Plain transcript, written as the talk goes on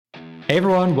Hey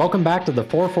everyone, welcome back to the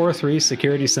 443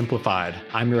 Security Simplified.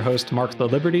 I'm your host, Mark the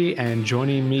Liberty, and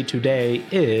joining me today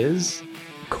is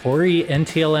Corey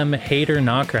NTLM Hater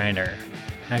Knockreiner.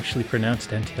 Actually pronounced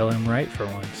NTLM right for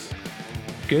once.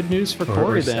 Good news for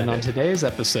Corey then. On today's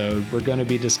episode, we're going to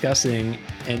be discussing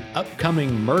an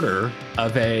upcoming murder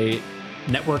of a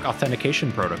network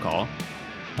authentication protocol.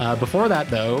 Before that,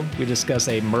 though, we discuss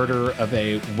a murder of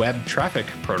a web traffic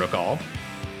protocol.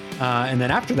 And then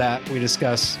after that, we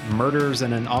discuss murders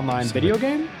in an online video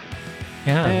game.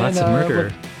 Yeah, and, lots of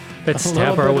murder. Let's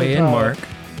stab our way in, Mark.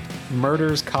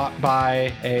 Murders caught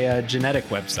by a genetic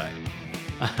website.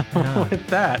 Yeah. With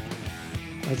that,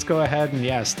 let's go ahead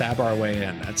and, stab our way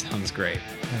in. That sounds great.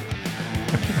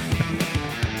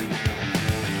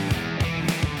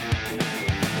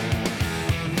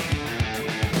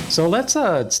 So let's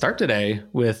start today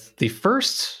with the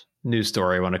first news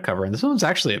story I want to cover. And this one's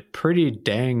actually a pretty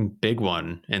dang big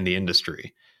one in the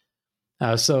industry.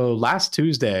 So last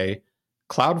Tuesday,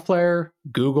 Cloudflare,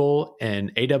 Google,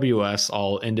 and AWS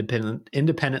all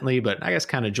independently, but I guess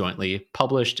kind of jointly,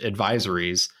 published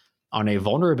advisories on a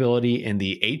vulnerability in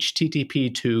the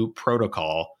HTTP2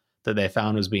 protocol that they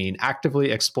found was being actively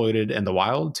exploited in the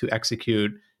wild to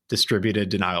execute distributed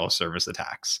denial of service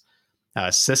attacks.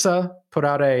 CISA put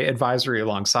out an advisory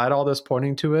alongside all this,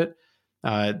 pointing to it.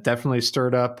 Definitely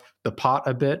stirred up the pot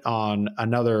a bit on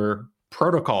another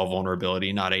protocol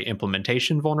vulnerability, not a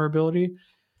implementation vulnerability,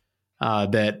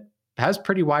 that has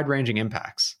pretty wide-ranging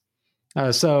impacts.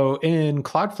 So in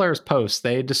Cloudflare's post,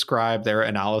 they describe their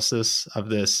analysis of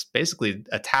this basically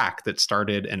attack that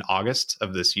started in August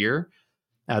of this year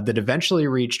that eventually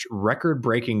reached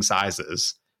record-breaking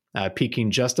sizes,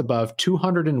 peaking just above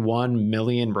 201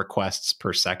 million requests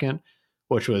per second,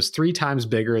 which was 3 times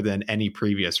bigger than any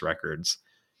previous records.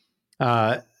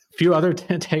 A few other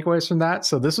takeaways from that.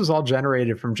 So this was all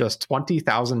generated from just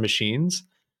 20,000 machines.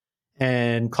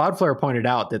 And Cloudflare pointed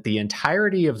out that the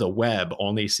entirety of the web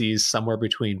only sees somewhere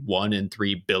between 1 and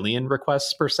 3 billion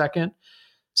requests per second.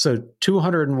 So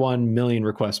 201 million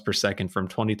requests per second from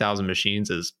 20,000 machines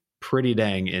is pretty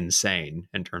dang insane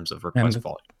in terms of request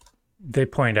volume. They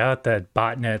point out that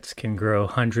botnets can grow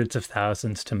hundreds of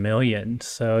thousands to millions.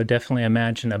 So definitely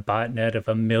imagine a botnet of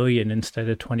 1 million instead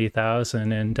of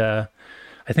 20,000. And I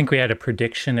think we had a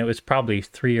prediction. It was probably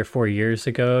 3 or 4 years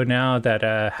ago now that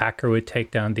a hacker would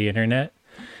take down the internet.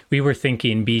 We were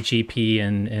thinking BGP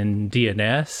and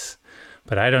DNS,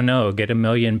 but I don't know, get 1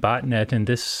 million botnet in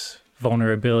this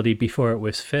vulnerability before it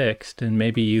was fixed, and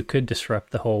maybe you could disrupt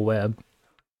the whole web.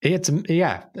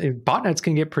 Botnets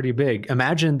can get pretty big.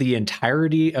 Imagine the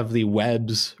entirety of the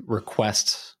web's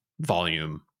request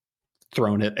volume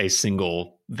thrown at a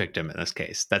single victim in this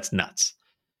case. That's nuts.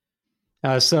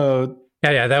 That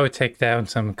would take down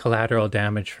some collateral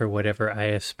damage for whatever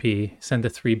ISP. Send a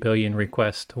 3 billion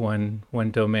request to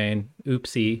one domain.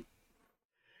 Oopsie.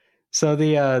 So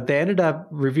they ended up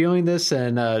reviewing this,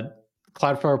 and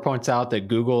Cloudflare points out that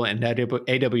Google and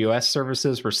AWS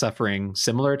services were suffering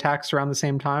similar attacks around the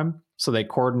same time. So they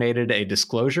coordinated a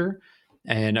disclosure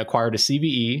and acquired a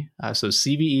CVE. So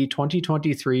CVE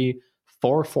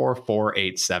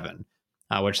 2023-44487,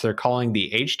 which they're calling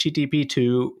the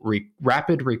HTTP2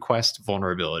 Rapid Request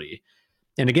Vulnerability.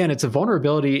 And again, it's a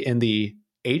vulnerability in the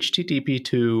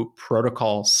HTTP2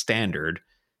 protocol standard,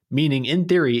 meaning in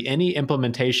theory, any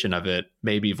implementation of it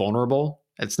may be vulnerable.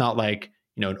 It's not like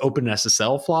an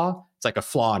OpenSSL flaw. It's like a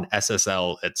flaw in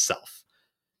SSL itself.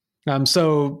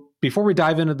 So before we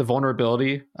dive into the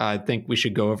vulnerability, I think we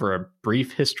should go over a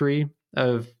brief history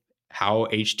of how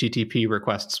HTTP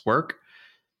requests work.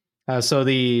 So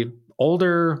the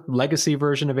older legacy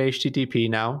version of HTTP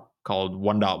now, called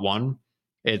 1.1,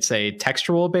 it's a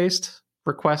textual-based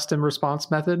request and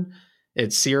response method. It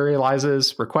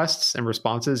serializes requests and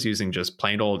responses using just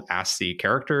plain old ASCII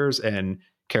characters and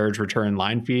carriage return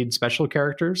line feed special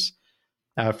characters.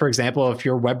 For example, if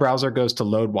your web browser goes to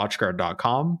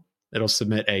loadwatchguard.com, it'll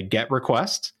submit a GET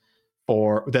request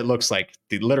that looks like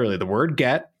literally the word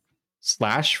GET /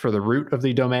 for the root of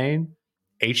the domain,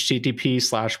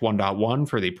 HTTP/1.1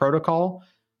 for the protocol,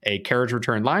 a carriage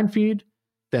return line feed,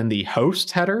 then the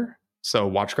host header,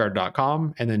 so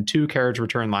watchguard.com, and then 2 carriage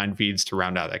return line feeds to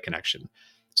round out that connection.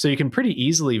 So you can pretty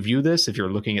easily view this if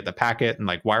you're looking at the packet and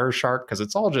like Wireshark, because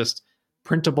it's all just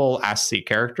printable ASCII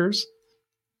characters.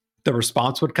 The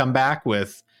response would come back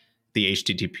with the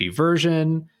HTTP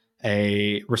version,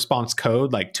 a response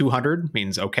code like 200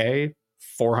 means okay,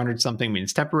 400 something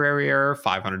means temporary error,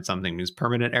 500 something means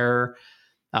permanent error,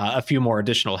 a few more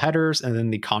additional headers, and then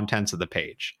the contents of the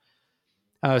page.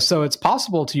 So it's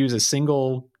possible to use a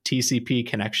single TCP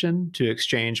connection to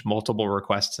exchange multiple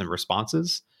requests and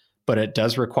responses. but it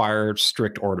does require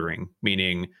strict ordering,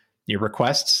 meaning your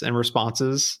requests and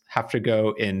responses have to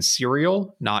go in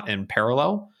serial, not in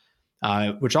parallel,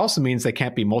 which also means they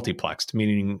can't be multiplexed,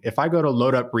 meaning if I go to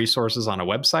load up resources on a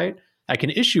website, I can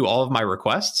issue all of my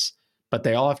requests, but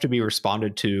they all have to be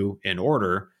responded to in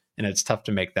order, and it's tough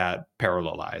to make that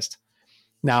parallelized.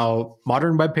 Now,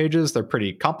 modern web pages, they're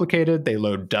pretty complicated. They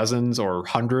load dozens or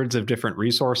hundreds of different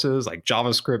resources like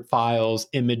JavaScript files,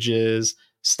 images,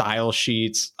 style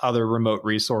sheets, other remote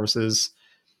resources.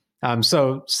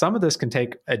 So some of this can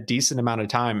take a decent amount of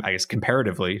time, I guess,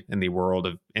 comparatively in the world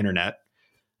of internet,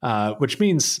 which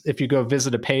means if you go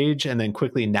visit a page and then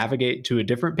quickly navigate to a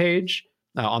different page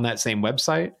on that same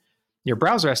website, your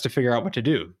browser has to figure out what to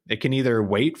do. It can either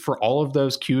wait for all of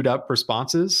those queued up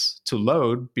responses to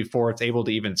load before it's able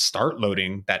to even start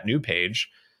loading that new page,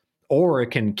 or it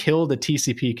can kill the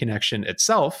TCP connection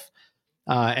itself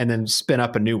and then spin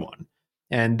up a new one.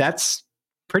 And that's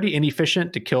pretty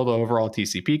inefficient to kill the overall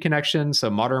TCP connection.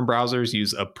 So modern browsers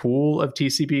use a pool of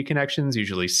TCP connections,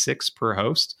 usually 6 per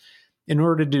host, in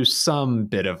order to do some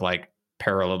bit of like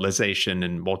parallelization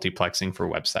and multiplexing for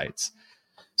websites.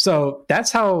 So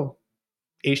that's how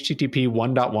HTTP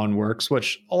 1.1 works,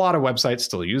 which a lot of websites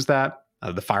still use that.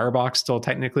 The Firebox still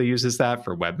technically uses that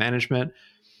for web management.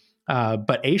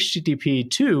 But HTTP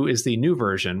 2 is the new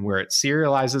version where it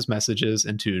serializes messages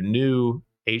into new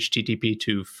HTTP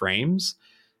 2 frames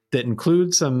that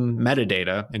include some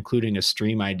metadata, including a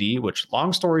stream ID, which,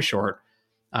 long story short,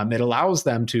 it allows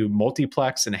them to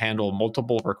multiplex and handle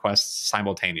multiple requests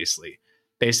simultaneously.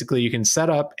 Basically, you can set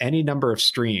up any number of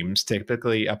streams,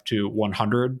 typically up to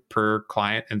 100 per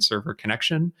client and server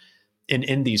connection. And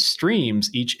in these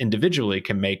streams, each individually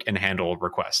can make and handle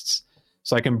requests.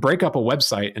 So I can break up a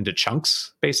website into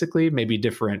chunks, basically, maybe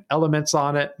different elements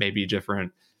on it, maybe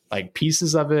different like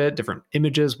pieces of it, different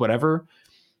images, whatever,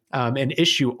 and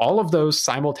issue all of those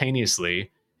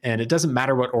simultaneously. And it doesn't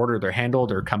matter what order they're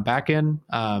handled or come back in.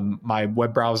 My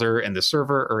web browser and the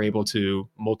server are able to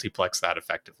multiplex that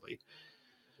effectively.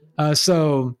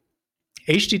 So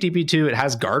HTTP 2, it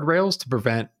has guardrails to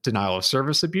prevent denial of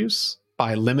service abuse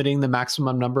by limiting the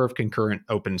maximum number of concurrent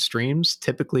open streams,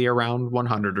 typically around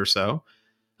 100 or so.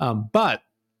 But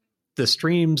the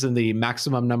streams and the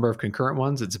maximum number of concurrent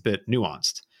ones, it's a bit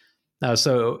nuanced.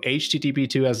 So HTTP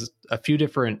 2 has a few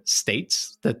different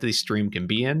states that the stream can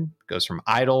be in. It goes from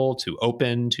idle to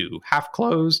open to half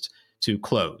closed to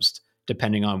closed,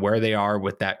 depending on where they are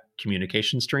with that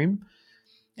communication stream.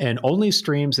 And only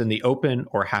streams in the open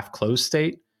or half closed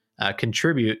state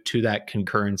contribute to that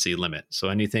concurrency limit. So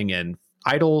anything in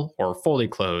idle or fully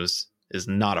closed is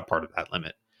not a part of that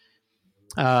limit.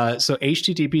 So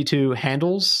HTTP 2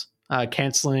 handles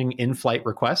canceling in-flight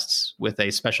requests with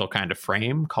a special kind of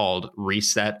frame called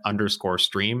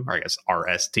reset_stream, or I guess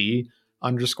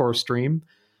RST_stream,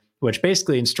 which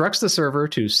basically instructs the server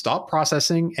to stop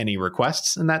processing any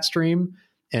requests in that stream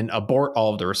and abort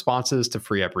all of the responses to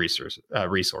free up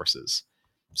resources.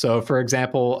 So, for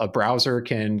example, a browser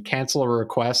can cancel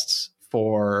requests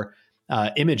for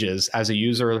images as a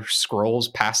user scrolls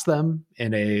past them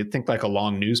in think like a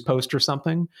long news post or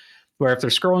something, where if they're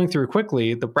scrolling through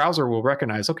quickly, the browser will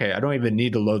recognize, okay, I don't even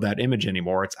need to load that image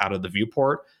anymore. It's out of the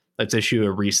viewport. Let's issue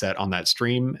a reset on that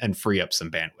stream and free up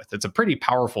some bandwidth. It's a pretty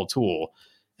powerful tool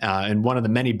and one of the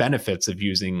many benefits of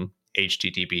using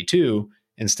HTTP 2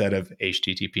 instead of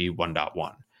HTTP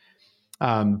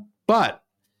 1.1. But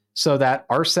so that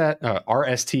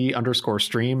RST_stream,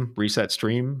 reset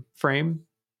stream frame,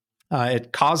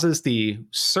 it causes the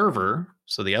server,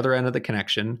 so the other end of the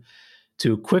connection,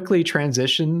 to quickly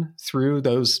transition through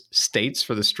those states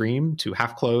for the stream to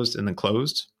half closed and then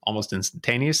closed almost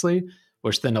instantaneously,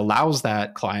 which then allows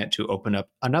that client to open up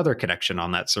another connection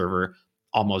on that server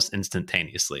almost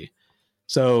instantaneously.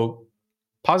 So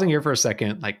pausing here for a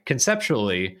second, like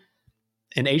conceptually,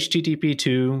 an HTTP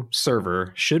 2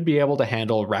 server should be able to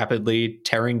handle rapidly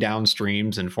tearing down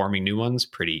streams and forming new ones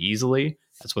pretty easily.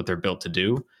 That's what they're built to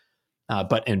do.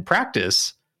 But in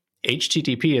practice,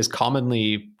 HTTP is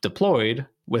commonly deployed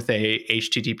with a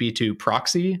HTTP 2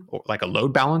 proxy, or like a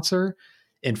load balancer,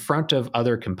 in front of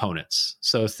other components.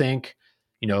 So think,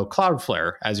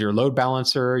 Cloudflare as your load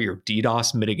balancer, your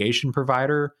DDoS mitigation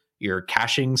provider, your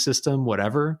caching system,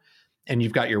 whatever, and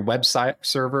you've got your website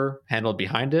server handled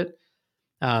behind it.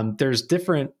 There's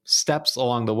different steps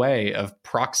along the way of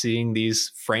proxying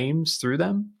these frames through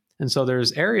them. And so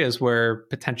there's areas where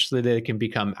potentially they can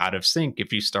become out of sync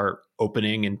if you start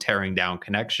opening and tearing down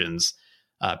connections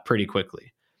pretty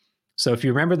quickly. So if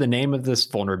you remember the name of this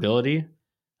vulnerability,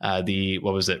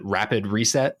 rapid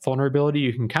reset vulnerability,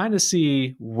 you can kind of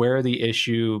see where the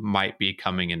issue might be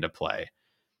coming into play.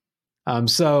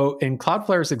 So in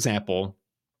Cloudflare's example,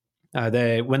 how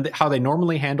they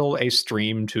normally handle a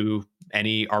stream to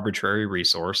any arbitrary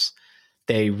resource,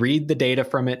 they read the data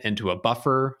from it into a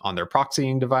buffer on their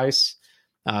proxying device.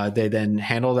 They then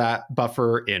handle that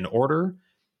buffer in order.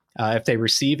 If they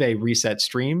receive a reset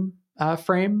stream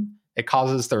frame, it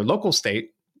causes their local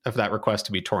state of that request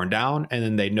to be torn down, and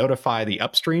then they notify the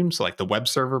upstream, so like the web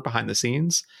server behind the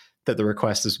scenes, that the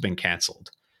request has been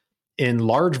canceled. In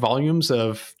large volumes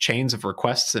of chains of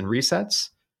requests and resets,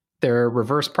 their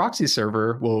reverse proxy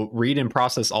server will read and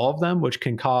process all of them, which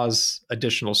can cause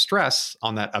additional stress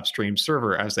on that upstream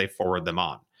server as they forward them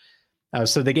on.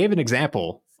 So they gave an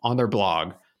example on their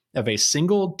blog of a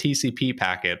single TCP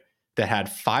packet that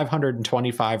had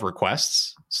 525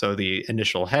 requests. So the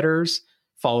initial headers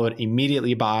followed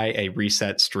immediately by a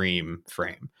reset stream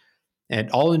frame,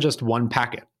 and all in just one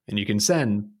packet. And you can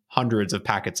send hundreds of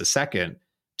packets a second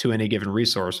to any given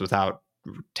resource without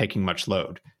taking much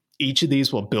load. Each of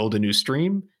these will build a new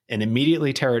stream and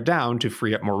immediately tear it down to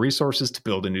free up more resources to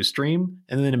build a new stream,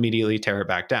 and then immediately tear it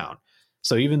back down.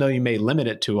 So even though you may limit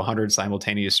it to 100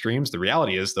 simultaneous streams, the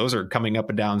reality is those are coming up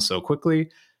and down so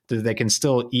quickly that they can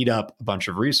still eat up a bunch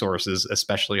of resources,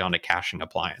 especially on a caching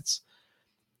appliance.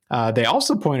 They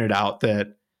also pointed out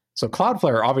that, so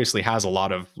Cloudflare obviously has a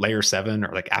lot of layer 7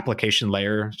 or like application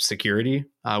layer security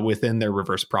within their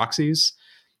reverse proxies.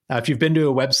 If you've been to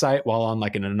a website while on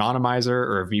like an anonymizer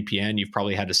or a VPN, you've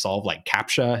probably had to solve like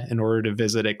CAPTCHA in order to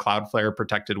visit a Cloudflare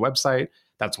protected website.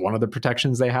 That's one of the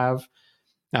protections they have.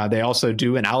 They also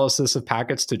do analysis of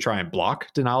packets to try and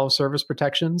block denial of service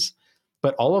protections.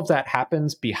 But all of that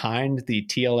happens behind the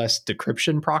TLS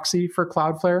decryption proxy for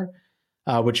Cloudflare,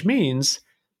 which means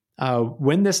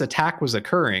when this attack was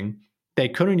occurring, they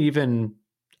couldn't even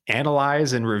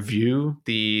analyze and review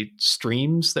the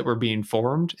streams that were being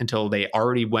formed until they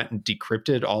already went and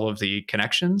decrypted all of the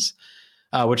connections,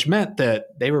 which meant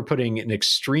that they were putting an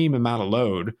extreme amount of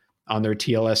load on their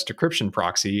TLS decryption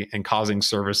proxy and causing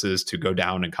services to go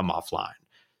down and come offline.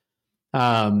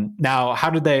 Now, how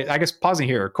did they, I guess pausing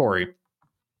here, Corey,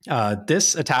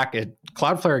 this attack,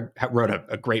 Cloudflare wrote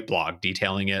a great blog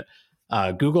detailing it.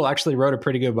 Google actually wrote a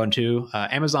pretty good one too.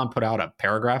 Amazon put out a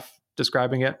paragraph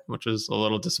describing it, which was a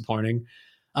little disappointing.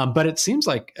 But it seems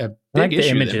like a big issue. I like the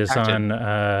images on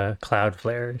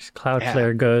Cloudflare.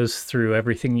 Cloudflare goes through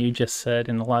everything you just said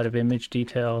in a lot of image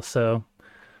detail. So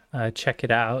check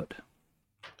it out.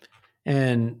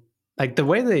 And like the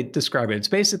way they describe it, it's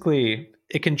basically,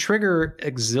 it can trigger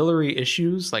auxiliary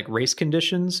issues like race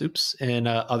conditions, in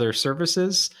other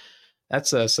services.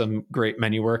 That's some great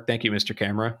menu work. Thank you, Mr.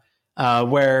 Camera.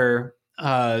 Where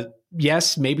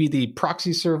yes, maybe the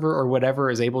proxy server or whatever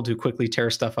is able to quickly tear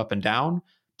stuff up and down,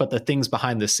 but the things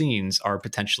behind the scenes are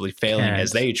potentially failing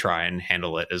as they try and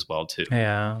handle it as well too.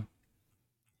 Yeah.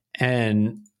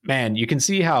 And man, you can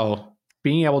see how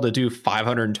being able to do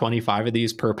 525 of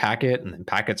these per packet, and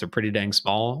packets are pretty dang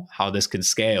small, how this can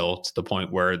scale to the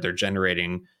point where they're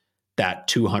generating that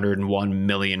 201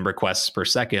 million requests per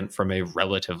second from a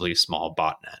relatively small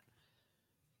botnet.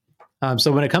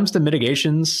 So when it comes to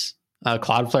mitigations,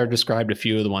 Cloudflare described a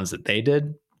few of the ones that they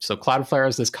did. So Cloudflare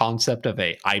has this concept of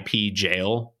a IP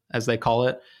jail, as they call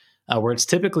it, where it's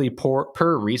typically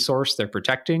per resource they're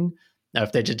protecting. Now,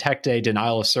 if they detect a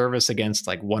denial of service against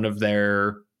like one of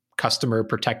their customer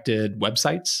protected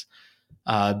websites,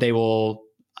 they will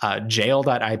jail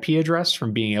that IP address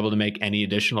from being able to make any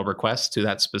additional requests to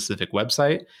that specific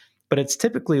website. But it's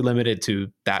typically limited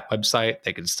to that website.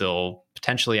 They can still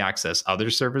potentially access other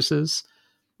services.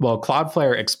 Well,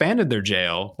 Cloudflare expanded their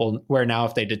jail, where now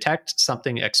if they detect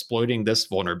something exploiting this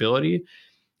vulnerability,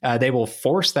 they will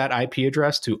force that IP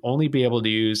address to only be able to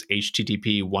use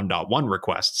HTTP 1.1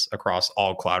 requests across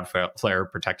all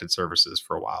Cloudflare protected services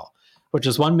for a while, which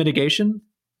is one mitigation.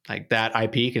 Like that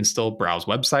IP can still browse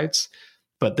websites,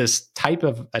 but this type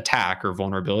of attack or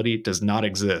vulnerability does not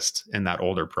exist in that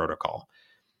older protocol.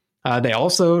 They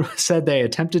also said they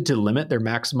attempted to limit their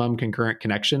maximum concurrent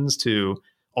connections to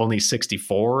only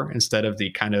 64 instead of the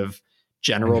kind of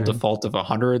general default of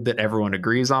 100 that everyone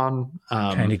agrees on.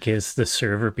 Kind of gives the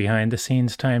server behind the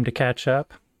scenes time to catch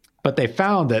up. But they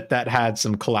found that had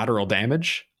some collateral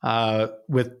damage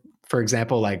with, for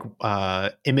example, like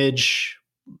image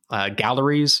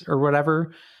galleries or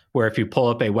whatever, where if you pull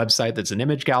up a website that's an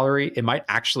image gallery, it might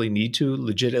actually need to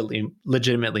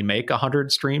legitimately make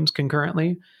 100 streams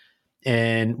concurrently.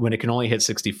 And when it can only hit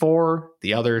 64,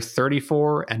 the other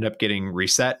 34 end up getting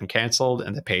reset and canceled,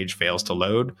 and the page fails to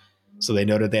load. So they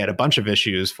noted they had a bunch of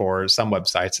issues for some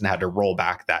websites and had to roll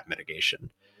back that mitigation.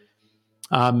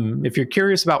 If you're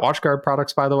curious about WatchGuard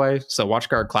products, by the way, so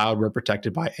WatchGuard Cloud, we're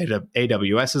protected by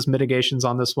AWS's mitigations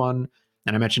on this one.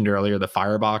 And I mentioned earlier the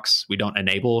Firebox, we don't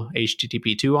enable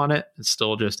HTTP 2 on it. It's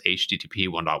still just HTTP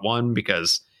 1.1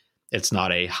 because it's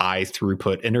not a high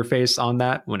throughput interface on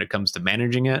that when it comes to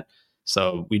managing it.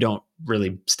 So we don't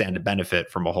really stand to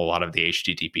benefit from a whole lot of the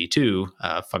HTTP 2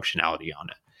 functionality on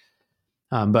it.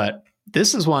 But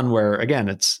this is one where, again,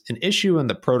 it's an issue in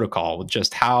the protocol with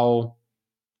just how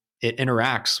it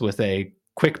interacts with a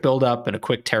quick buildup and a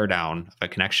quick teardown of a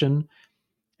connection.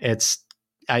 It's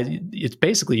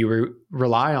basically you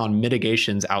rely on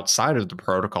mitigations outside of the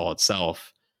protocol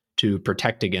itself to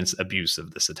protect against abuse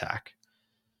of this attack.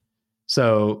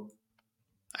 So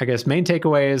I guess main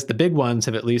takeaway is the big ones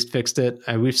have at least fixed it.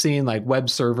 We've seen like web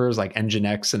servers like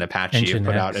Nginx and Apache have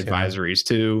put out advisories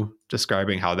too,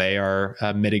 describing how they are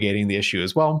mitigating the issue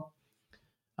as well.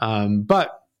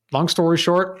 But long story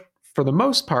short, for the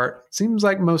most part, it seems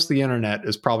like most of the internet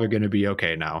is probably going to be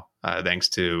okay now, thanks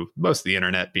to most of the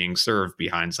internet being served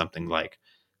behind something like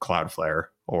Cloudflare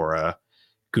or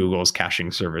Google's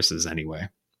caching services anyway.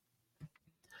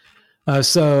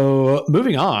 So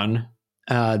moving on,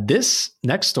 this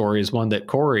next story is one that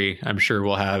Corey, I'm sure,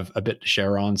 will have a bit to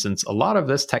share on, since a lot of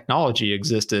this technology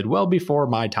existed well before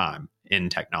my time in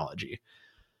technology.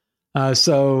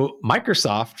 So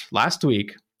Microsoft last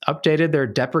week updated their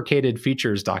deprecated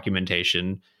features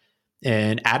documentation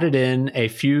and added in a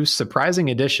few surprising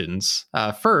additions.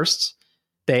 First,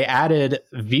 they added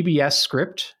VBS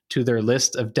script to their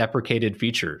list of deprecated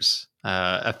features,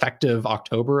 effective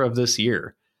October of this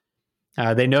year.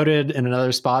 They noted in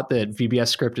another spot that VBS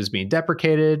script is being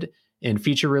deprecated in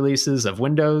feature releases of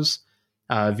Windows.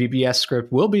 VBS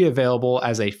script will be available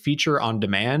as a feature on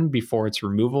demand before its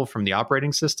removal from the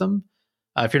operating system.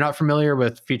 If you're not familiar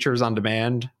with features on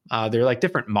demand, they're like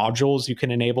different modules you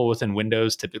can enable within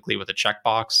Windows, typically with a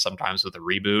checkbox, sometimes with a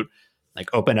reboot,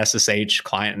 like OpenSSH,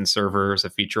 client and server is a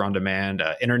feature on demand.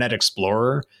 Internet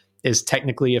Explorer is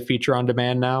technically a feature on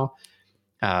demand now.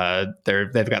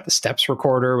 They've got the steps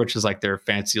recorder, which is like their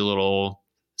fancy little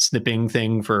snipping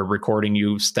thing for recording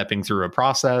you stepping through a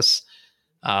process.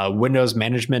 Windows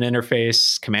management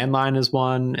interface, command line is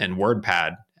one, and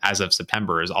WordPad as of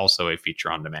September is also a feature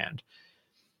on demand.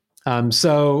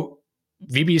 So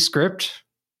VB script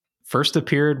first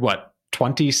appeared,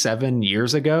 27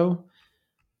 years ago?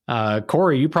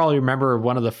 Corey, you probably remember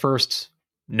one of the first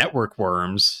network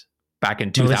worms back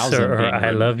in 2000. Melissa, or I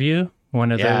Love You,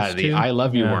 one of those two. Yeah, the I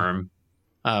Love You worm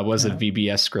was a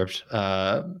VBS script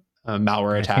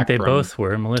malware attack. I think they both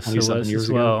were. Melissa was as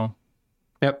well. Ago.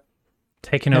 Yep.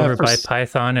 Taken over by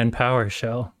Python and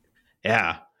PowerShell.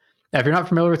 Yeah. If you're not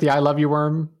familiar with the I Love You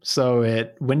worm, so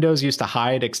Windows used to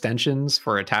hide extensions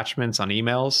for attachments on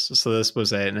emails. So this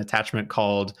was an attachment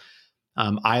called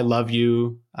I love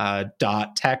you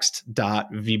 .text.vbs.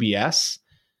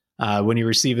 When you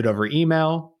receive it over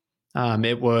email,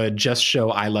 it would just show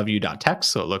I love you.text.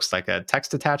 So it looks like a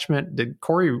text attachment. Did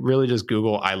Corey really just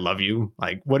Google I love you?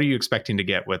 Like, what are you expecting to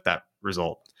get with that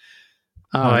result?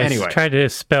 Anyway. I tried to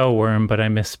spell worm, but I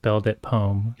misspelled it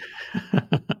poem.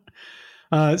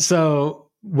 So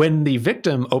when the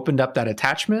victim opened up that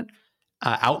attachment,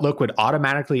 Outlook would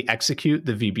automatically execute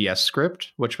the VBS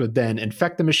script, which would then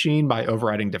infect the machine by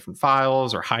overriding different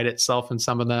files or hide itself in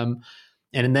some of them.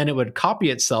 And then it would copy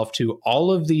itself to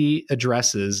all of the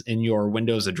addresses in your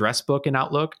Windows address book in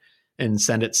Outlook and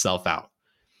send itself out,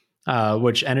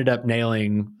 which ended up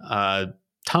nailing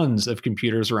tons of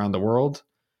computers around the world.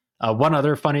 One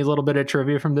other funny little bit of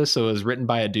trivia from this, so it was written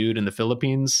by a dude in the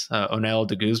Philippines, Onel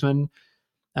de Guzman.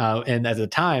 And at the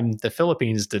time, the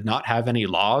Philippines did not have any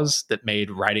laws that made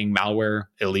writing malware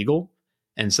illegal.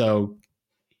 And so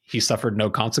he suffered no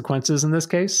consequences in this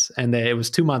case. And it was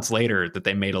 2 months later that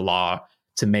they made a law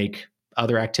to make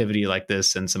other activity like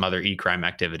this and some other e-crime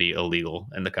activity illegal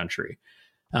in the country.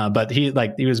 But he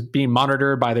was being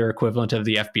monitored by their equivalent of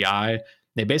the FBI.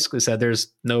 They basically said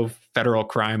there's no federal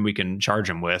crime we can charge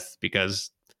him with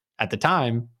because at the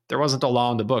time, there wasn't a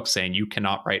law in the book saying you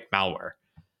cannot write malware.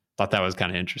 Thought that was kind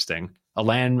of interesting.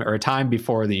 A time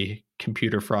before the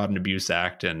Computer Fraud and Abuse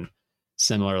Act and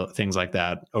similar things like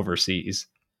that overseas.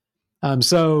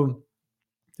 So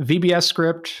VBS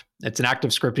script, it's an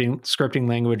active scripting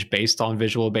language based on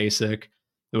Visual Basic.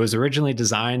 It was originally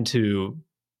designed to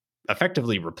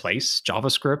effectively replace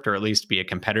JavaScript, or at least be a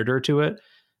competitor to it.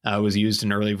 It was used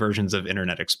in early versions of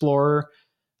Internet Explorer.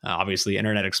 Obviously,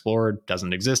 Internet Explorer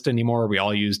doesn't exist anymore. We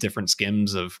all use different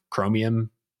skims of Chromium.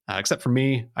 Except for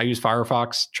me, I use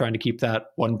Firefox, trying to keep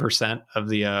that 1% of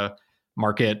the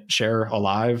market share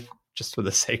alive, just for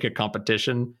the sake of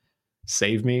competition.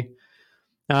 Save me.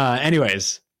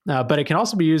 Anyways, But it can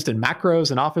also be used in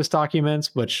macros and Office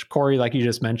documents, which, Corey, like you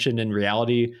just mentioned, in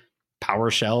reality,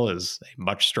 PowerShell is a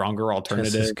much stronger Just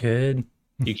alternative. as good.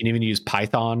 You can even use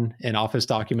Python in Office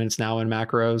documents now in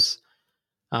macros.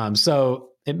 So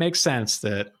it makes sense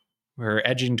that we're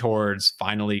edging towards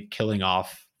finally killing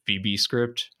off VB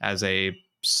script as a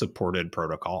supported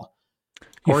protocol.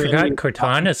 You Corey, forgot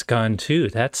Cortana's gone too.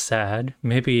 That's sad.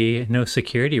 Maybe no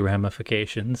security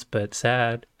ramifications, but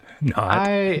sad. Not.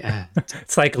 I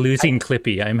It's like losing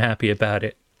Clippy. I'm happy about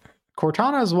it.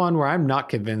 Cortana is one where I'm not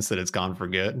convinced that it's gone for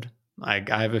good.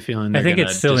 Like I have a feeling I they're think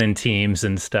it's gonna still just in Teams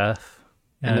and stuff,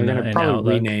 and they're gonna and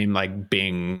probably Outlook. rename like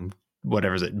Bing,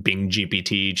 whatever is it, Bing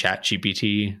GPT, Chat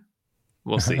GPT.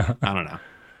 We'll see. I don't know.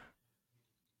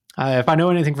 If I know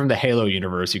anything from the Halo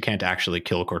universe, you can't actually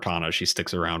kill Cortana. She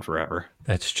sticks around forever.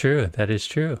 That's true. That is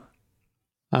true.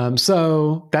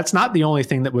 So that's not the only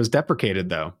thing that was deprecated,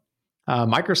 though.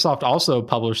 Microsoft also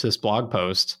published this blog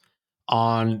post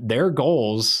on their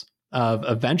goals of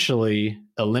eventually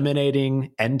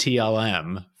eliminating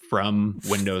NTLM from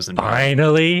Windows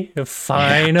environments.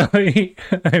 Finally.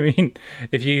 I mean,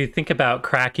 if you think about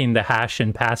cracking the hash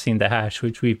and passing the hash,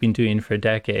 which we've been doing for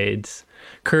decades,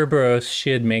 Kerberos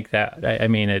should make that. I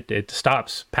mean, it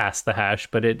stops past the hash,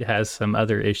 but it has some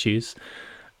other issues.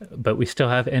 But we still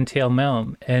have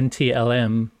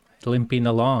NTLM limping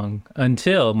along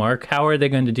until, Mark, how are they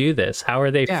going to do this? How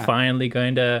are they finally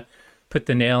going to put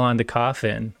the nail on the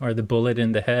coffin or the bullet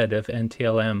in the head of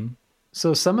NTLM?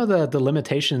 So some of the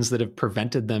limitations that have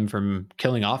prevented them from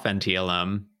killing off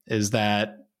NTLM is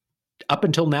that up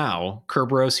until now,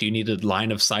 Kerberos, you needed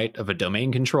line of sight of a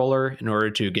domain controller in order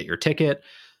to get your ticket.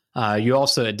 You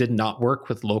also, it did not work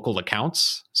with local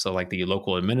accounts. So like the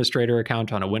local administrator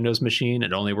account on a Windows machine,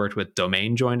 it only worked with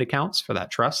domain joined accounts for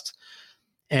that trust.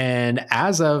 And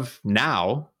as of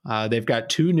now, they've got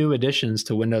 2 new additions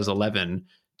to Windows 11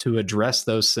 to address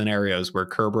those scenarios where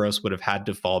Kerberos would have had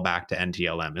to fall back to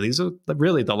NTLM. And these are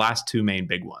really the last 2 main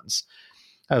big ones.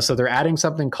 So they're adding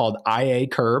something called IA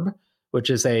Kerb, which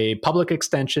is a public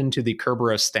extension to the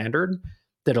Kerberos standard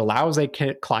that allows a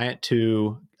client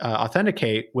to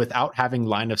authenticate without having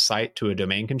line of sight to a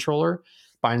domain controller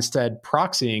by instead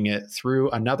proxying it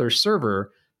through another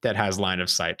server that has line of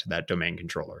sight to that domain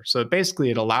controller. So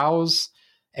basically it allows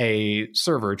a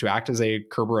server to act as a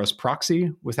Kerberos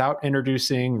proxy without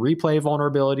introducing replay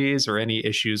vulnerabilities or any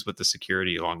issues with the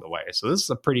security along the way. So this is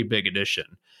a pretty big addition.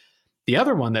 The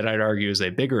other one that I'd argue is a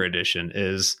bigger addition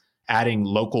is adding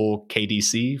local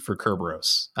KDC for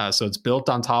Kerberos. So it's built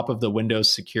on top of the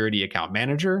Windows Security Account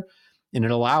Manager, and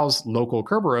it allows local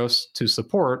Kerberos to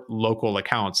support local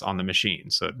accounts on the machine.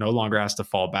 So it no longer has to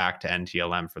fall back to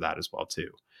NTLM for that as well too.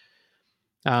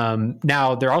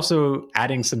 Now, they're also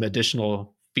adding some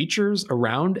additional features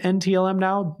around NTLM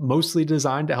now, mostly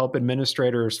designed to help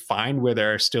administrators find where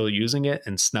they're still using it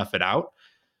and snuff it out.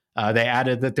 They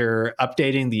added that they're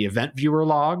updating the event viewer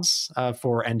logs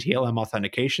for NTLM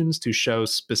authentications to show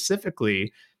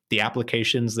specifically the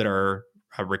applications that are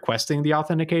requesting the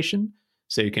authentication.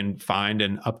 So you can find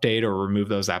and update or remove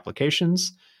those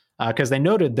applications. Because they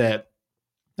noted that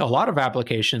a lot of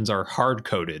applications are hard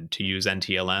coded to use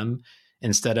NTLM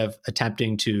instead of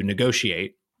attempting to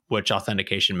negotiate which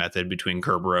authentication method between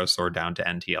Kerberos or down to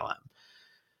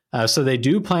NTLM. So they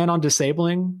do plan on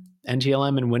disabling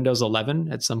NTLM in Windows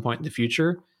 11 at some point in the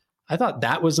future. I thought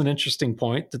that was an interesting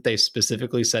point that they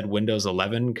specifically said Windows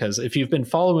 11, because if you've been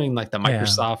following like the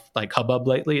Microsoft like hubbub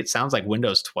lately, it sounds like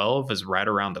Windows 12 is right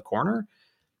around the corner,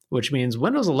 which means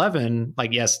Windows 11,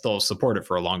 like, yes, they'll support it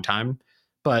for a long time,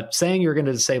 but saying you're going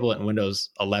to disable it in Windows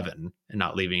 11 and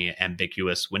not leaving it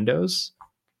ambiguous Windows,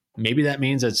 maybe that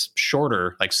means it's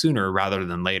shorter, like sooner rather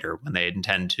than later, when they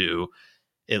intend to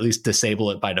at least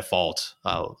disable it by default,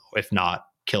 if not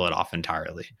kill it off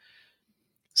entirely.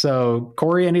 So,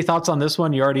 Corey, any thoughts on this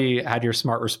one? You already had your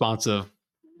smart response of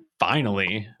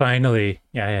finally.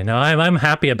 Yeah, no, I'm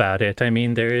happy about it. I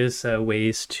mean, there is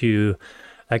ways to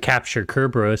capture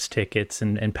Kerberos tickets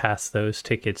and pass those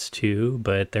tickets too,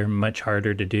 but they're much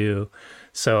harder to do.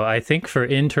 So I think for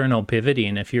internal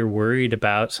pivoting, if you're worried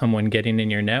about someone getting in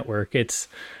your network, it's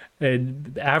the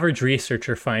average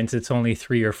researcher finds it's only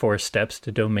 3 or 4 steps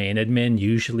to domain admin,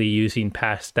 usually using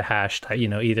past the hash,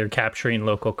 either capturing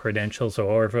local credentials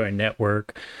or over a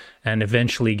network, and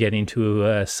eventually getting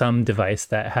to some device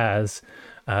that has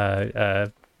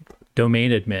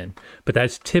domain admin. But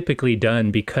that's typically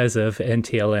done because of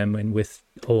NTLM and with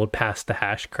old past the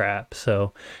hash crap.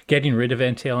 So getting rid of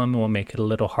NTLM will make it a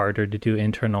little harder to do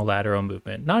internal lateral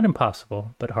movement. Not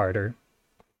impossible, but harder.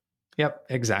 Yep,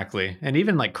 exactly. And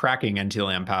even like cracking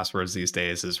NTLM passwords these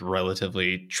days is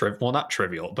relatively well, not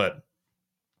trivial, but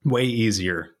way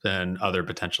easier than other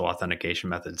potential authentication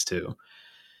methods too.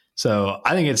 So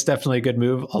I think it's definitely a good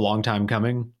move, a long time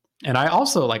coming. And I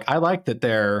also I like that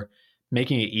they're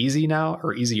making it easy now,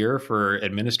 or easier for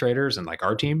administrators and like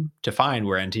our team to find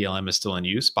where NTLM is still in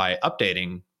use by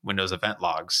updating Windows event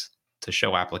logs to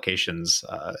show applications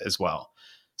as well.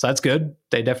 So that's good.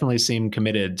 They definitely seem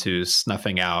committed to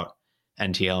snuffing out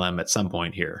NTLM at some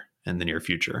point here in the near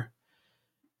future.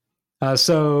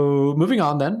 So moving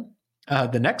on then,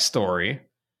 the next story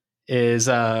is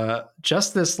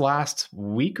just this last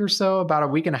week or so, about a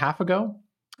week and a half ago,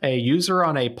 a user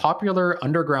on a popular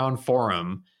underground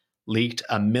forum leaked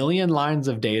 1 million lines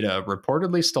of data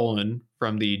reportedly stolen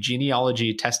from the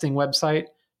genealogy testing website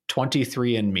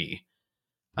 23andMe.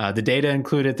 The data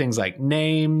included things like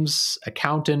names,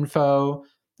 account info,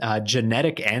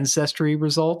 genetic ancestry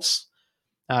results.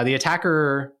 The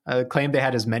attacker claimed they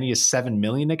had as many as 7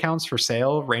 million accounts for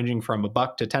sale, ranging from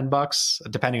 $1 to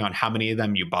 $10, depending on how many of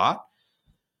them you bought.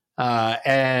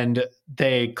 And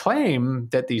they claim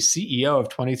that the CEO of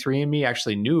 23andMe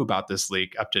actually knew about this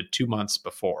leak up to 2 months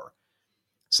before.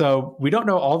 So we don't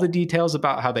know all the details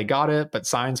about how they got it, but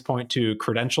signs point to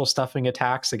credential stuffing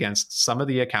attacks against some of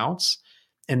the accounts,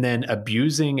 and then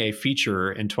abusing a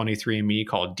feature in 23andMe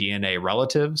called DNA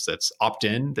relatives that's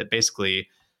opt-in, that basically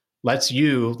lets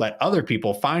you let other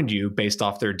people find you based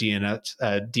off their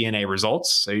DNA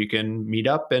results, so you can meet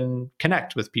up and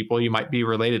connect with people you might be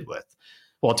related with.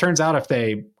 Well, it turns out if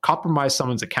they compromise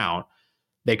someone's account,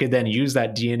 they could then use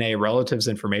that DNA relatives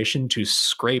information to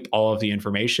scrape all of the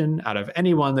information out of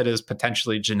anyone that is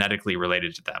potentially genetically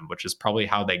related to them, which is probably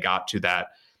how they got to that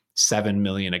 7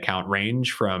 million account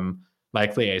range from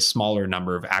likely a smaller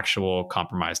number of actual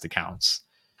compromised accounts.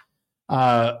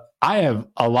 I have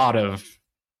a lot of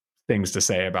things to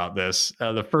say about this.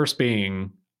 The first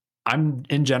being, I'm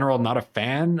in general not a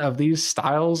fan of these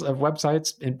styles of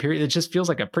websites in period. It just feels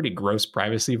like a pretty gross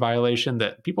privacy violation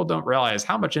that people don't realize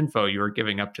how much info you are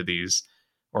giving up to these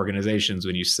organizations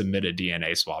when you submit a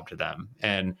DNA swab to them.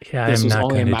 And Yeah, this I'm was not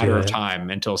only a going to matter do of it. time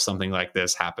until something like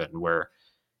this happened, where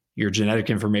your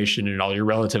genetic information and all your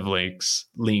relative links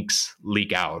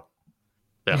leak out.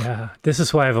 Ugh. Yeah, this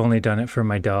is why I've only done it for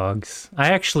my dogs.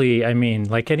 I mean,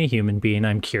 like any human being,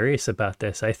 I'm curious about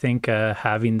this. I think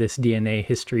having this DNA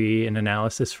history and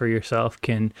analysis for yourself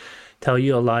can tell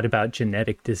you a lot about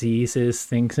genetic diseases,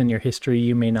 things in your history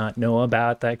you may not know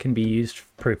about that can be used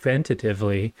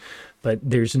preventatively. But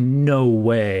there's no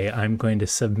way I'm going to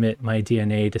submit my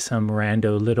DNA to some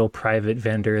rando little private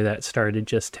vendor that started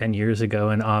just 10 years ago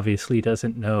and obviously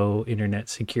doesn't know internet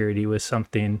security was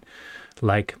something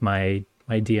like my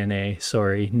DNA.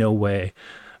 Sorry, no way.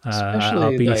 I'll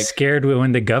Especially be scared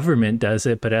when the government does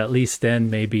it, but at least then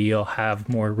maybe you'll have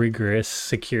more rigorous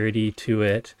security to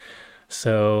it.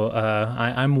 So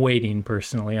I'm waiting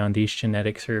personally on these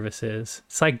genetic services.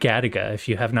 It's like Gattaca. If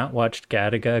you have not watched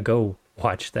Gattaca, go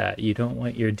watch that. You don't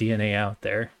want your DNA out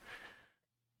there.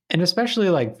 And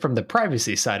especially from the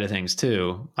privacy side of things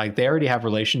too, they already have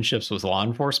relationships with law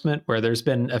enforcement where there's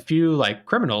been a few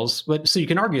criminals, but so you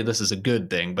can argue this is a good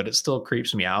thing, but it still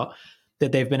creeps me out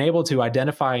that they've been able to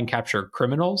identify and capture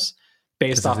criminals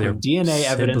based Because of off their of DNA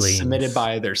evidence submitted siblings.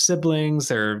 by their siblings,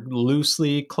 their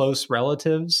loosely close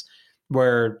relatives,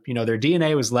 where their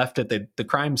DNA was left at the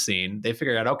crime scene. They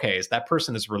figured out, okay, so that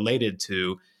person is related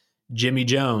to Jimmy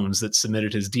Jones that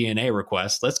submitted his DNA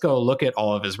request. Let's go look at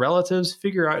all of his relatives,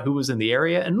 figure out who was in the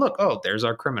area, and look, oh, there's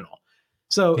our criminal.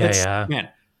 So Yeah, it's, yeah. man,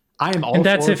 I am And all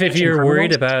that's for if catching you're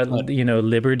worried criminals, about, but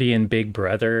liberty and Big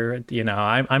Brother.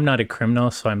 I'm not a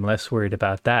criminal, so I'm less worried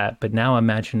about that. But now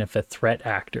imagine if a threat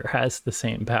actor has the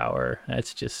same power.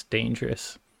 That's just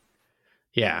dangerous.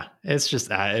 yeah, it's just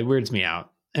it weirds me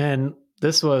out. And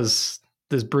this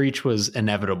breach was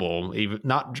inevitable, even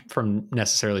not from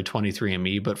necessarily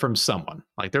 23andMe, but from someone.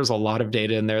 There's a lot of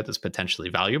data in there that's potentially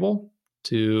valuable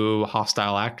to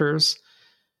hostile actors.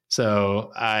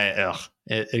 So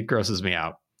it grosses me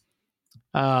out.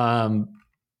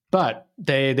 But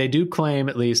they do claim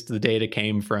at least the data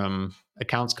came from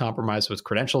accounts compromised with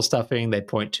credential stuffing. They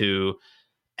point to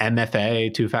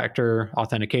MFA, two-factor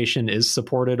authentication, is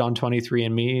supported on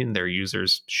 23andMe, and their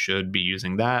users should be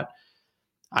using that.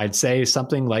 I'd say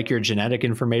something like your genetic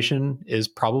information is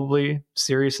probably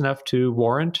serious enough to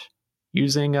warrant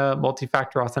using a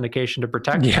multi-factor authentication to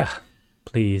protect. Yeah,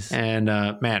 please. And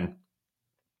man,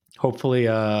 hopefully,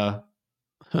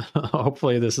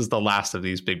 hopefully this is the last of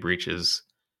these big breaches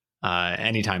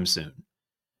anytime soon.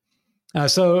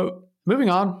 So moving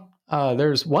on,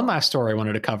 there's one last story I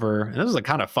wanted to cover, and this is a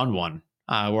kind of fun one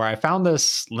where I found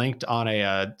this linked on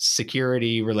a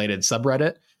security-related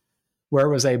subreddit where it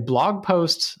was a blog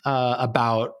post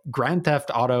about Grand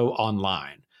Theft Auto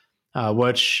Online,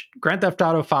 which Grand Theft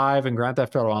Auto 5 and Grand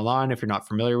Theft Auto Online, if you're not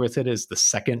familiar with it, is the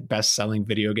second best-selling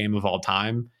video game of all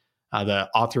time. The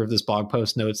author of this blog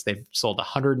post notes they've sold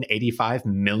 185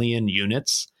 million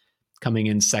units, coming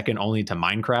in second only to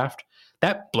Minecraft.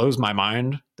 That blows my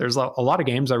mind. There's a lot of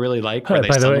games I really like where they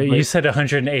By the way, celebrate. you said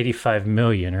 185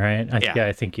 million, right? Yeah.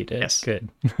 I think you did. Yes. Good.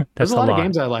 There's That's a lot lot. of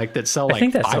games I like that sell I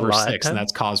think like that's 5 a or lot. 6, and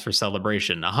that's cause for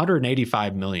celebration.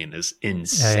 185 million is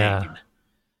insane.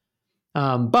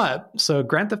 Yeah. But so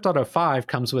Grand Theft Auto 5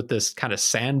 comes with this kind of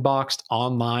sandboxed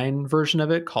online version of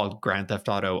it called Grand Theft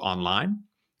Auto Online.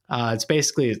 It's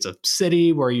a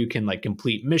city where you can like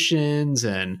complete missions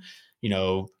and,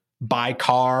 buy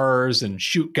cars and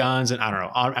shoot guns. And I don't know.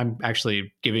 I'm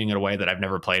actually giving it away that I've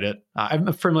never played it.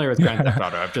 I'm familiar with Grand Theft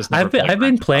Auto. I've just never I've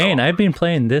been playing. Auto. I've been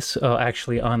playing this. Oh,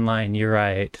 actually, online. You're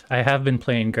right. I have been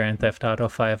playing Grand Theft Auto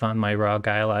 5 on my ROG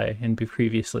Ally and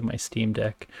previously my Steam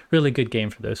Deck. Really good game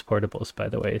for those portables, by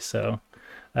the way. So,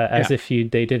 if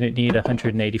they didn't need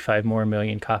 185 more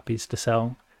million copies to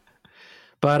sell.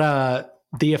 But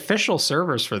the official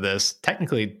servers for this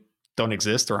technically don't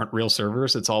exist. There aren't real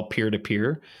servers. It's all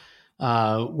peer-to-peer.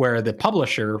 Where the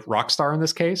publisher, Rockstar in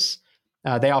this case,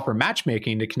 they offer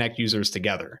matchmaking to connect users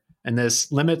together. And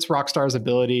this limits Rockstar's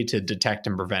ability to detect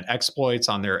and prevent exploits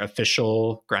on their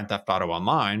official Grand Theft Auto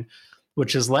Online,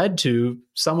 which has led to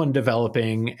someone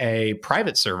developing a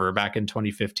private server back in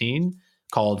 2015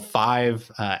 called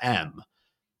 5M,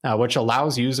 which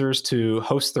allows users to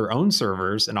host their own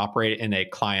servers and operate in a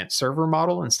client-server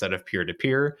model instead of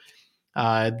peer-to-peer.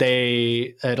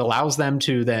 It allows them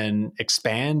to then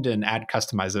expand and add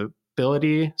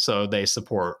customizability. So they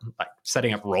support like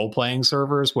setting up role-playing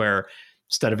servers where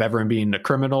instead of everyone being a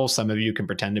criminal, some of you can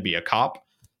pretend to be a cop.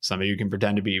 Some of you can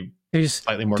pretend to be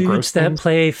slightly more gross that things.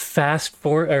 Play fast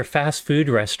food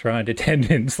restaurant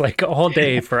attendants like all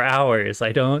day for hours.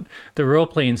 The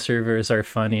role-playing servers are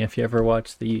funny if you ever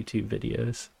watch the YouTube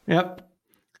videos. Yep.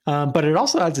 But it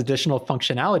also adds additional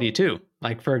functionality too.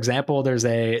 Like, for example, there's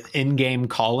a in-game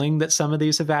calling that some of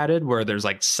these have added where there's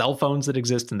like cell phones that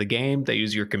exist in the game. They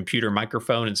use your computer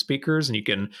microphone and speakers, and you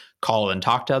can call and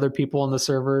talk to other people in the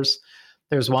servers.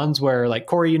 There's ones where, like,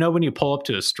 Corey, when you pull up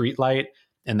to a street light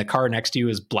and the car next to you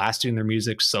is blasting their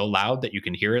music so loud that you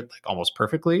can hear it like almost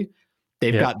perfectly.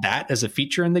 They've got that as a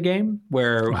feature in the game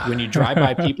where when you drive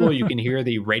by people, you can hear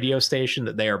the radio station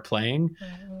that they are playing.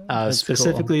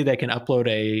 Specifically, cool. They can upload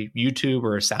a YouTube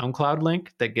or a SoundCloud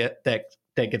link that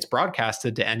gets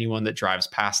broadcasted to anyone that drives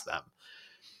past them.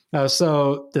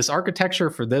 So this architecture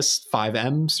for this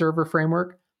 5M server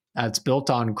framework, it's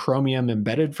built on Chromium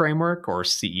Embedded Framework, or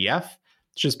CEF.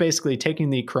 It's just basically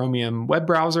taking the Chromium web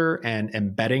browser and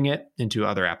embedding it into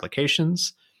other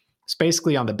applications. It's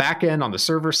basically on the back end, on the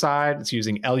server side, it's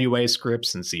using LUA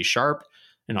scripts and C#,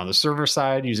 and on the server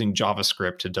side, using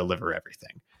JavaScript to deliver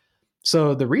everything.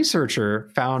 So the researcher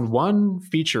found one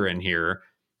feature in here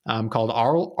called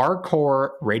our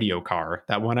core radio car,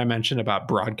 that one I mentioned about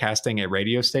broadcasting a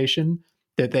radio station,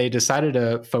 that they decided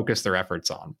to focus their efforts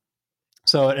on.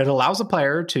 So it allows a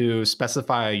player to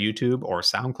specify a YouTube or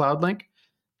SoundCloud link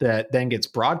that then gets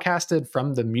broadcasted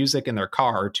from the music in their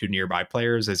car to nearby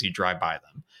players as you drive by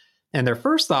them. And their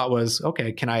first thought was,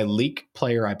 okay, can I leak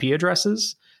player IP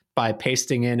addresses by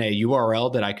pasting in a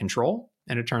URL that I control?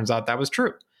 And it turns out that was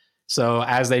true. So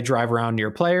as they drive around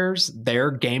near players,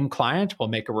 their game client will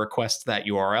make a request to that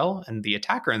URL, and the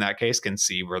attacker in that case can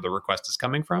see where the request is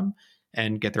coming from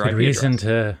and get their IP address. Reason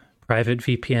to private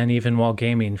VPN even while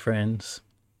gaming, friends.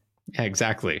 Yeah,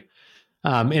 exactly.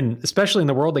 And especially in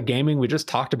the world of gaming, we just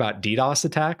talked about DDoS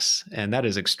attacks, and that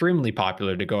is extremely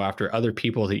popular to go after other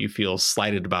people that you feel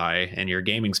slighted by in your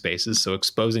gaming spaces. So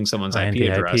exposing someone's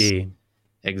IP address.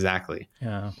 Exactly.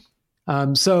 Yeah.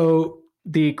 So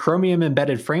the Chromium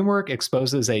Embedded Framework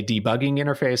exposes a debugging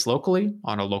interface locally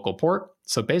on a local port.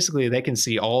 So basically, they can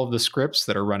see all of the scripts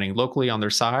that are running locally on their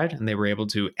side, and they were able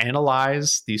to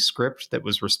analyze the script that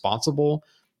was responsible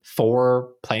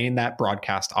for playing that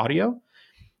broadcast audio.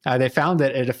 They found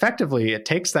that it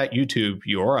takes that YouTube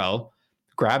URL,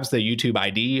 grabs the YouTube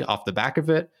ID off the back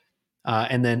of it,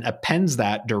 and then appends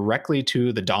that directly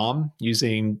to the DOM,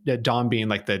 using the DOM being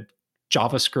like the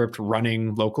JavaScript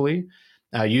running locally,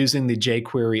 using the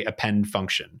jQuery append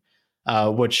function,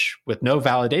 which with no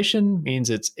validation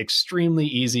means it's extremely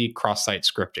easy cross-site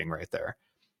scripting right there.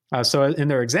 So in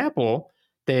their example,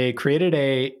 they created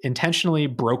a intentionally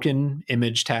broken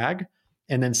image tag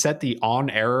and then set the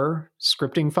on-error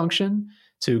scripting function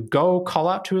to go call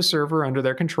out to a server under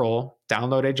their control,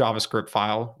 download a JavaScript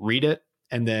file, read it,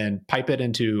 and then pipe it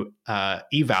into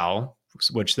eval,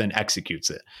 which then executes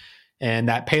it. And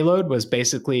that payload was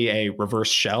basically a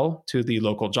reverse shell to the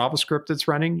local JavaScript that's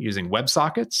running using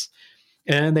WebSockets.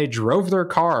 And they drove their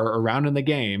car around in the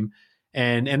game.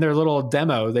 And in their little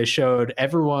demo, they showed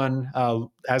everyone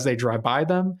as they drive by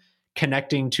them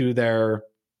connecting to their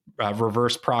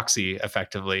reverse proxy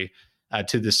effectively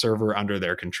to the server under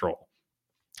their control.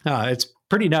 It's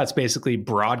pretty nuts, basically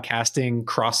broadcasting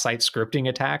cross-site scripting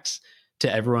attacks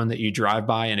to everyone that you drive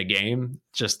by in a game.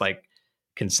 Just like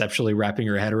conceptually wrapping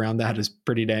your head around that is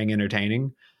pretty dang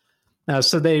entertaining.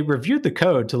 So they reviewed the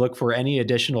code to look for any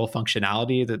additional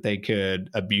functionality that they could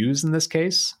abuse in this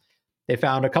case. They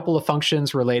found a couple of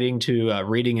functions relating to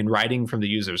reading and writing from the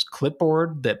user's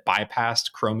clipboard that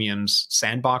bypassed Chromium's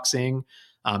sandboxing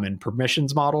and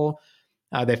permissions model.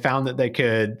 They found that they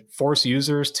could force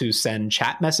users to send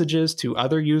chat messages to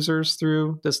other users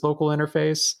through this local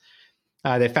interface.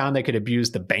 They found they could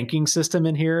abuse the banking system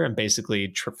in here and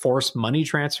basically force money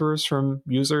transfers from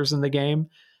users in the game.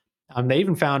 They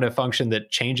even found a function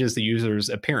that changes the user's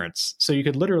appearance. So you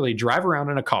could literally drive around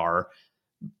in a car,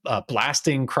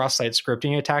 blasting cross-site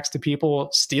scripting attacks to people,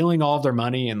 stealing all of their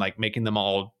money and like making them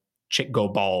all go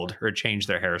bald or change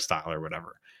their hairstyle or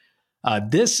whatever.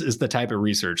 This is the type of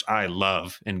research I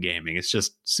love in gaming. It's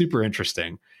just super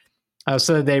interesting.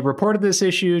 So they reported this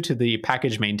issue to the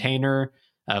package maintainer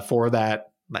for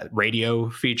that radio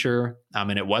feature,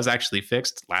 and it was actually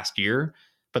fixed last year.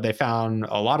 But they found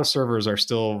a lot of servers are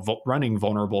still running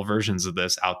vulnerable versions of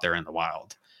this out there in the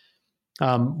wild.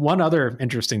 One other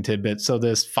interesting tidbit. So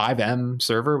this 5M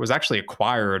server was actually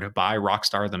acquired by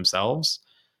Rockstar themselves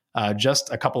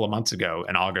just a couple of months ago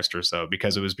in August or so,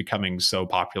 because it was becoming so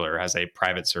popular as a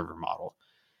private server model.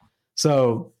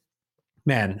 So,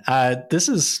 man, this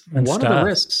is one of the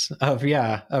risks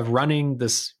of running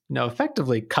this,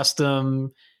 effectively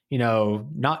custom,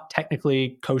 not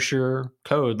technically kosher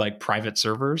code like private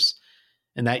servers,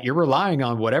 and that you're relying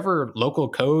on whatever local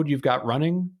code you've got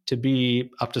running to be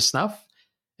up to snuff.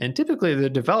 And typically they're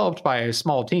developed by a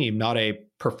small team, not a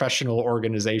professional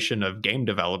organization of game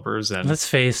developers. And let's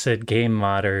face it, game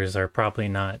modders are probably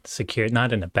not secure,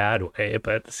 not in a bad way,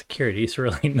 but the security is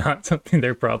really not something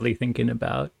they're probably thinking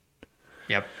about.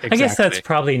 Yep, exactly. I guess that's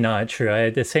probably not true.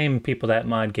 The same people that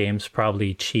mod games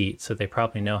probably cheat, so they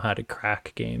probably know how to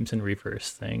crack games and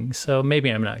reverse things. So maybe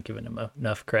I'm not giving them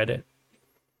enough credit.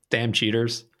 Damn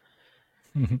cheaters.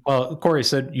 Well, Corey,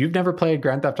 so you've never played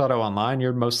Grand Theft Auto Online?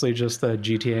 You're mostly just the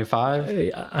GTA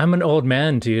 5? I'm an old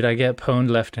man, dude. I get pwned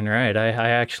left and right. I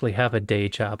actually have a day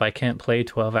job. I can't play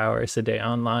 12 hours a day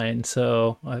online.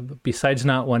 So besides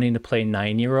not wanting to play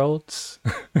 9-year-olds,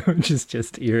 which is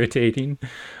just irritating,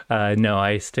 no,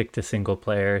 I stick to single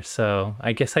player. So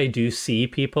I guess I do see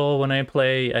people when I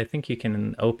play. I think you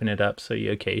can open it up so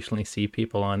you occasionally see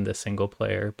people on the single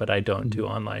player, but I don't do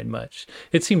online much.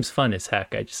 It seems fun as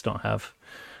heck. I just don't have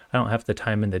the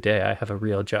time in the day. I have a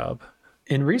real job.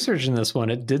 In researching this one,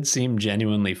 it did seem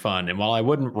genuinely fun. And while I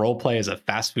wouldn't role play as a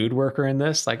fast food worker in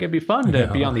this, like it'd be fun to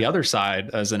be on the other side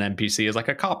as an NPC, as like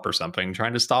a cop or something,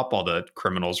 trying to stop all the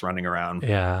criminals running around.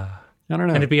 Yeah. I don't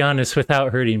know. And to be honest,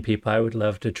 without hurting people, I would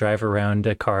love to drive around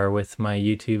a car with my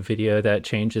YouTube video that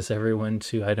changes everyone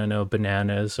to, I don't know,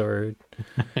 bananas or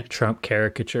Trump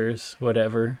caricatures,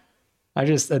 whatever.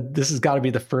 This has got to be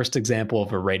the first example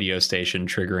of a radio station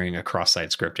triggering a cross-site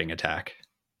scripting attack.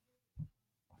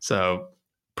 So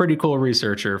pretty cool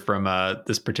researcher from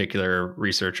this particular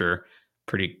researcher.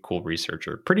 Pretty cool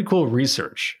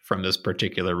research from this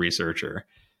particular researcher.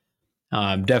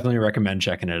 Definitely recommend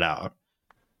checking it out.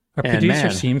 Our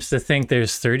producer seems to think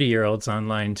there's 30-year-olds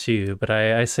online too, but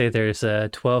I say there's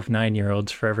 12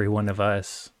 9-year-olds for every one of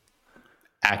us.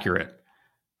 Accurate.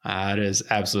 It is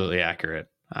absolutely accurate.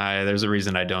 There's a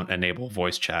reason I don't enable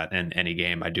voice chat in any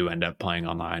game I do end up playing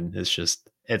online.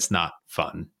 It's not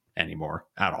fun anymore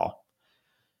at all.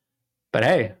 But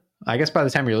hey, I guess by the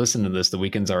time you're listening to this, the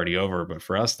weekend's already over. But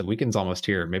for us, the weekend's almost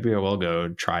here. Maybe I will go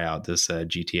try out this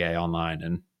GTA Online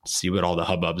and see what all the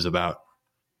hubbub's about.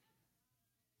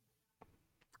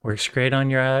 Works great on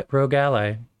your Rogue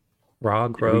Ally.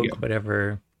 Rogue,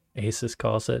 whatever Asus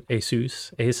calls it.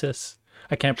 Asus.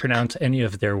 I can't pronounce any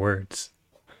of their words.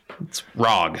 It's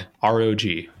ROG,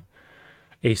 R-O-G.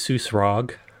 Asus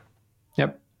ROG.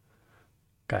 Yep.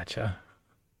 Gotcha.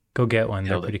 Go get one.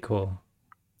 They're pretty cool.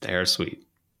 They're sweet.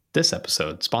 This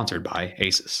episode sponsored by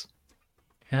Asus.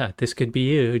 Yeah, this could be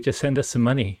you. Just send us some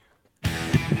money.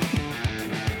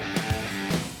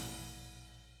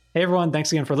 Hey everyone,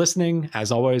 thanks again for listening.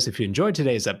 As always, if you enjoyed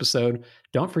today's episode,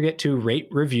 don't forget to rate,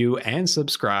 review, and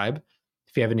subscribe.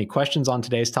 If you have any questions on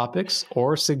today's topics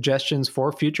or suggestions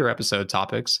for future episode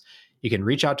topics, you can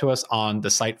reach out to us on the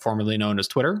site formerly known as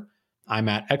Twitter. I'm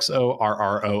at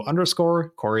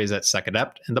XORRO_. Corey is at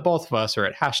SecAdept, and the both of us are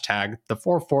at hashtag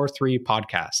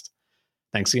the443podcast.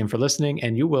 Thanks again for listening,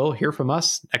 and you will hear from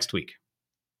us next week.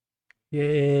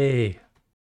 Yay.